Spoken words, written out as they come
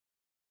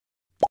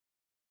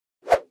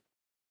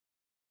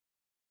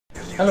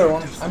Hello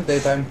everyone, I'm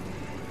Daytime,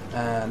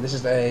 and this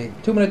is a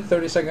 2-minute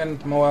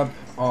 30-second M.O.A.B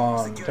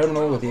on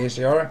Terminal with the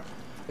ACR.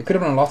 It could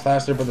have been a lot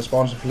faster, but the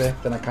spawns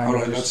flipped, and I kind of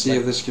Alright, let's just see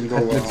if this can go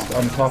had well. blitzed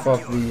on top of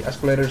the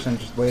escalators and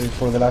just waited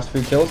for the last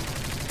few kills.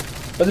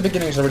 But the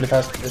beginning is really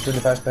fast. It's really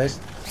fast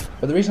paced.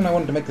 But the reason I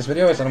wanted to make this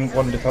video is I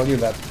wanted to tell you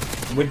that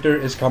winter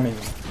is coming.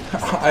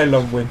 I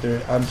love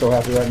winter. I'm so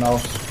happy right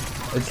now.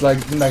 It's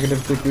like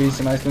negative degrees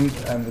in Iceland,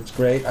 and it's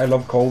great. I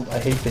love cold. I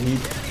hate the heat.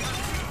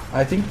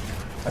 I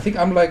think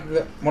I'm like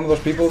one of those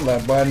people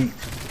that when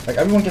like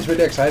everyone gets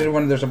really excited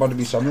when there's about to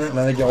be summer, and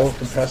then they get all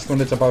depressed when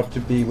it's about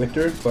to be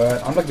winter.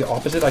 But I'm like the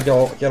opposite. I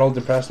get all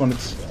depressed when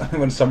it's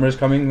when summer is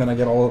coming. Then I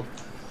get all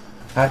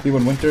happy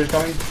when winter is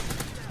coming.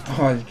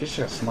 Oh, I just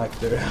got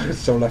sniped there. It's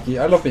so lucky.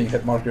 I love being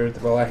hit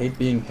markered. Well, I hate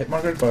being hit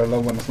markered, but I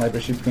love when a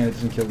sniper shoots me and it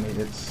doesn't kill me.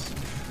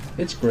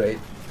 It's great.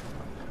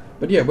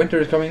 But yeah, winter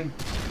is coming.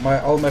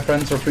 All my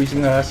friends are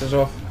freezing their asses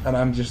off, and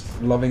I'm just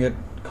loving it.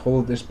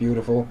 Cold is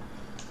beautiful.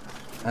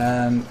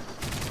 And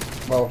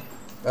well,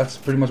 that's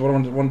pretty much what I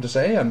wanted to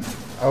say. And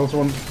I also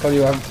wanted to tell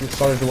you I've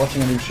started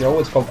watching a new show.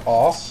 It's called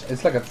Oz.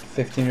 It's like a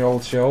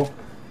 15-year-old show,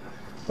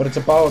 but it's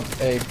about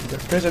a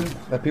prison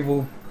that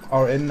people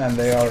are in, and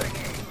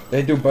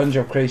they do a bunch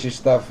of crazy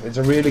stuff. It's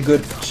a really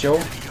good show.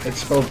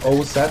 It's spelled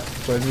O-Z,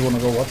 so if you want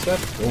to go watch that,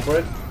 go for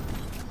it.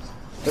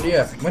 But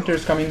yeah, winter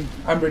is coming.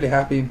 I'm really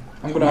happy.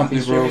 I'm gonna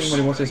be streaming when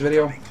you watch this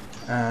video,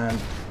 and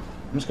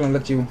I'm just gonna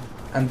let you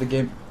end the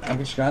game. I'm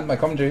just gonna end my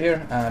commentary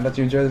here and let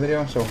you enjoy the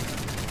video. So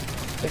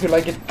if you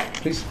like it,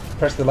 please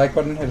press the like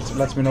button. It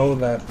lets me know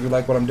that you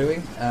like what I'm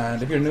doing.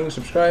 And if you're new,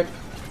 subscribe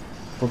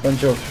for a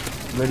bunch of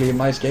really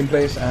nice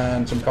gameplays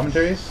and some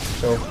commentaries.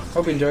 So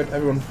hope you enjoyed.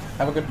 Everyone,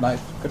 have a good night.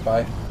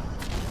 Goodbye.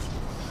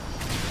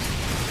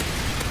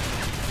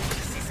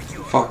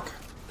 Fuck.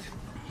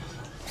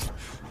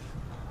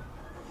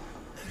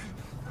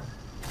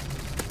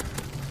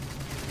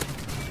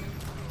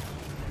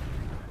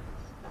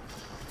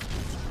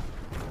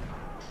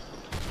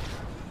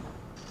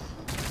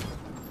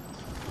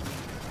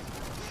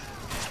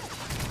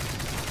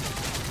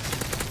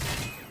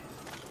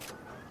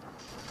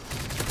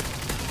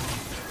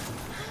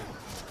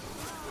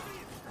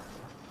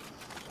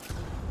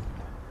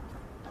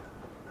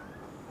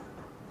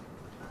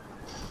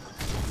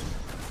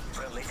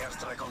 Friendly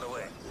airstrike on the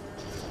way.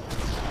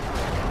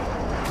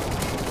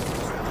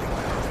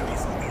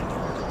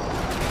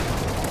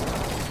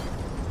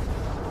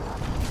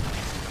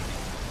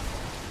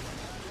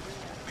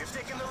 We've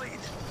taken the lead.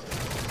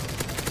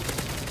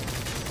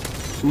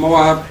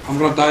 M.O.A.B, I'm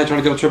gonna die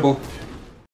trying to get a triple.